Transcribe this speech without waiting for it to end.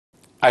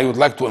I would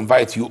like to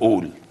invite you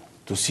all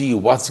to see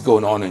what's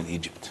going on in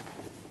Egypt.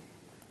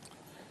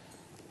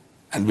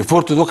 And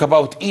before to talk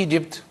about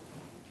Egypt,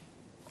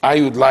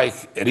 I would like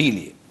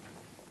really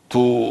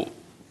to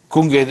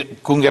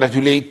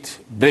congratulate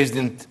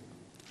President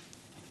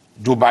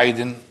Joe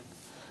Biden,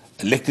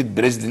 elected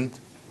president,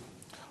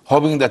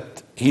 hoping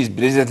that his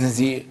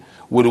presidency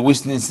will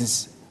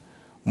witness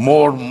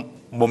more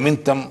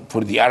momentum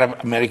for the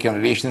Arab-American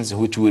relations,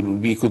 which will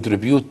be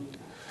contribute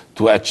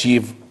to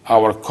achieve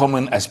our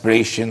common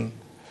aspiration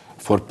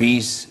for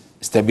peace,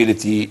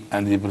 stability,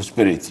 and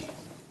prosperity.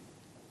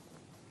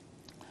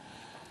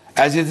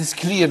 As it is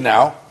clear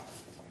now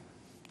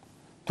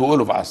to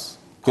all of us,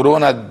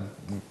 Corona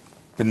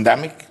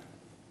pandemic,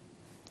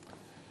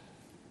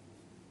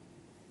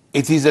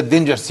 it is a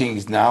dangerous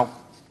thing now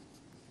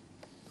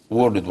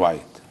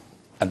worldwide,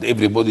 and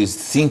everybody is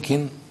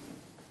thinking,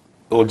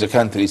 all the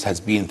countries has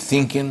been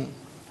thinking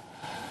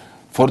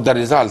for the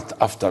result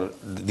after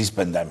this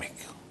pandemic.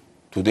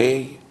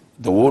 Today,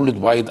 the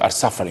worldwide are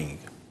suffering.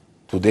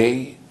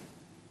 Today,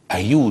 a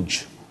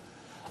huge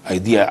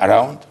idea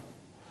around,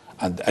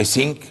 and I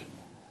think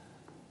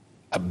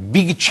a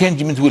big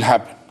changement will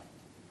happen.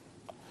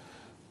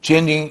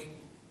 Changing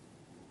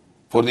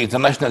for the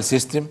international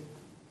system,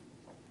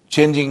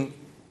 changing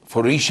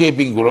for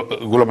reshaping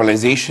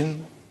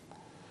globalization,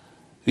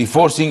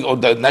 reinforcing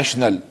of the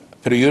national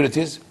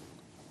priorities,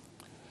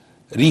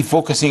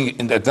 refocusing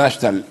in the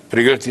international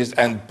priorities,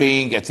 and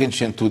paying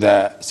attention to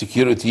the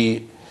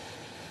security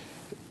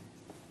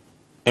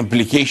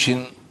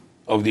implication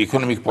of the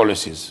economic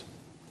policies.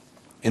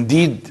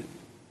 Indeed,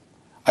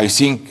 I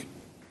think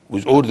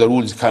with all the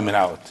rules coming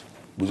out,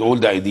 with all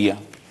the idea,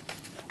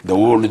 the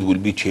world will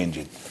be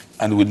changing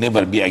and will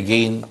never be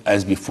again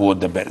as before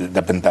the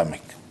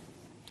pandemic.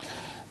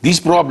 This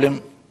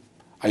problem,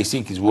 I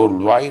think, is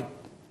worldwide,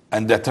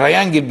 and the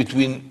triangle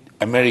between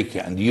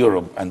America and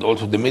Europe and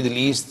also the Middle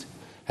East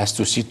has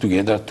to sit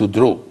together to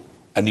draw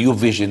a new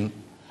vision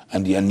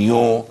and a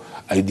new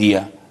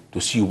idea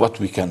to see what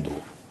we can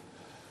do.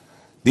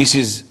 This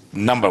is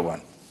number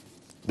one.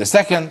 The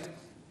second,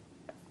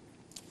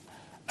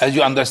 as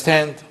you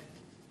understand,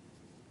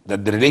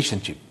 that the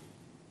relationship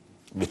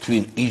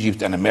between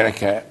Egypt and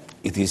America,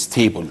 it is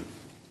stable,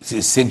 it's an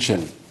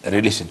essential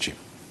relationship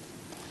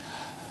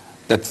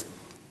that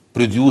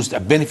produced a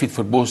benefit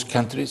for both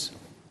countries.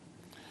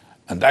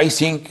 And I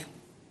think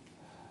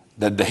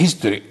that the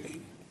history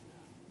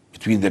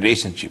between the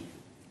relationship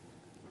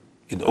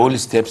in all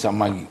steps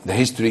among the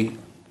history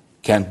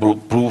can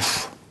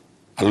prove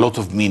a lot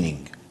of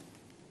meaning.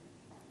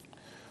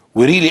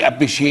 We really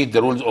appreciate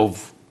the roles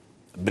of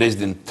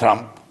President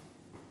Trump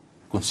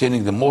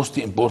concerning the most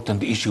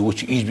important issue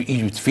which Egypt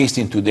is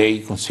facing today,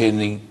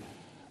 concerning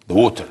the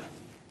water,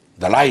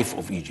 the life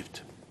of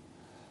Egypt.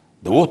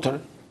 The water,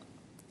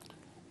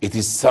 it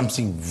is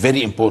something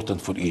very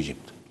important for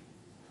Egypt,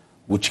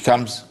 which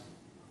comes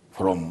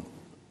from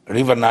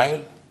River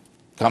Nile,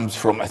 comes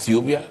from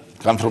Ethiopia,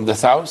 comes from the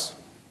south.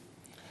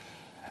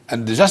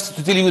 And just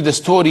to tell you the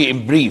story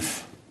in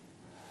brief,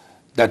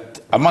 that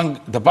among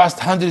the past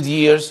 100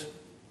 years,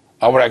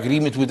 our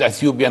agreement with the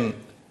Ethiopian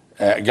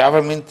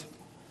government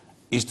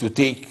is to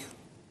take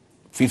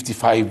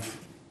 55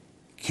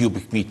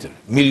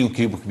 million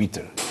cubic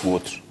meter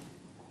water.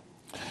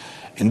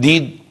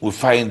 Indeed, we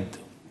find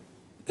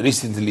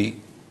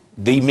recently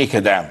they make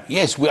a dam.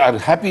 Yes, we are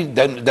happy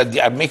that they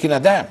are making a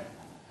dam.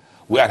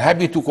 We are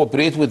happy to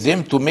cooperate with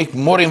them to make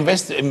more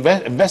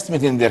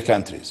investment in their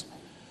countries.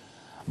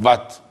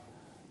 But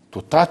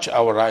to touch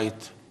our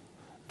right,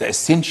 the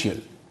essential,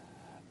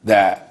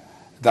 the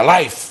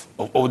life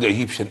of all the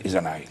Egyptians is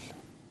an Nile.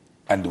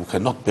 And we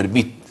cannot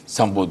permit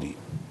somebody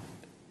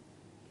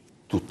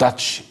to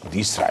touch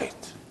this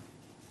right.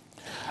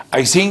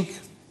 I think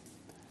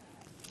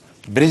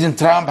President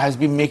Trump has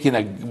been making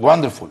a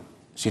wonderful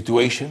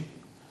situation,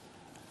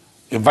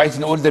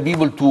 inviting all the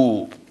people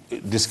to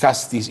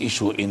discuss this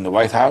issue in the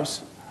White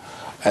House,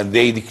 and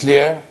they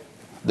declare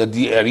that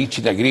they are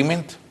reaching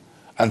agreement,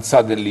 and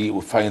suddenly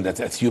we find that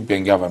the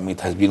Ethiopian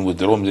government has been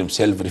withdrawn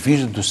themselves,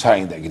 refusing to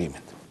sign the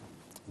agreement.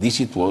 This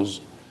it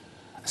was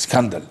a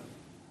scandal.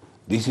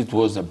 This it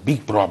was a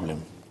big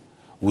problem.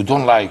 We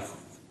don't like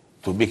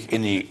to make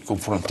any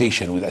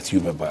confrontation with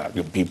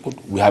Ethiopian people.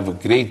 We have a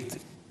great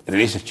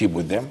relationship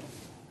with them,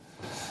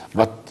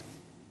 but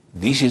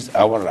this is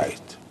our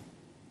right.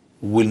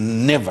 We'll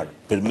never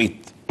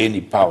permit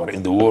any power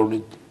in the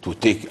world to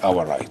take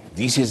our right.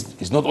 This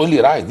is not only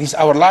right, this is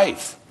our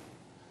life.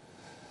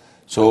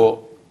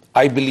 So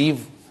I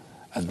believe,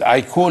 and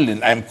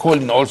I'm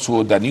calling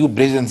also the new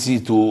presidency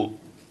to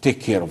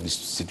take care of this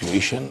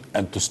situation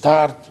and to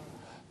start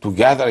to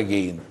gather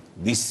again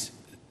these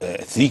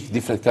three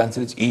different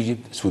countries,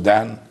 Egypt,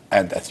 Sudan,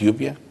 and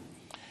Ethiopia,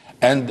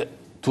 and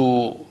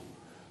to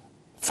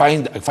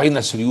find a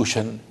final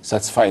solution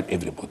satisfying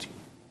everybody.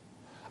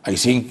 I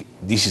think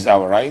this is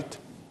our right,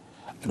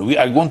 and we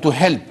are going to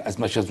help as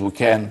much as we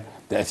can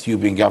the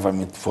Ethiopian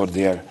government for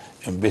their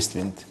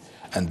investment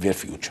and their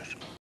future.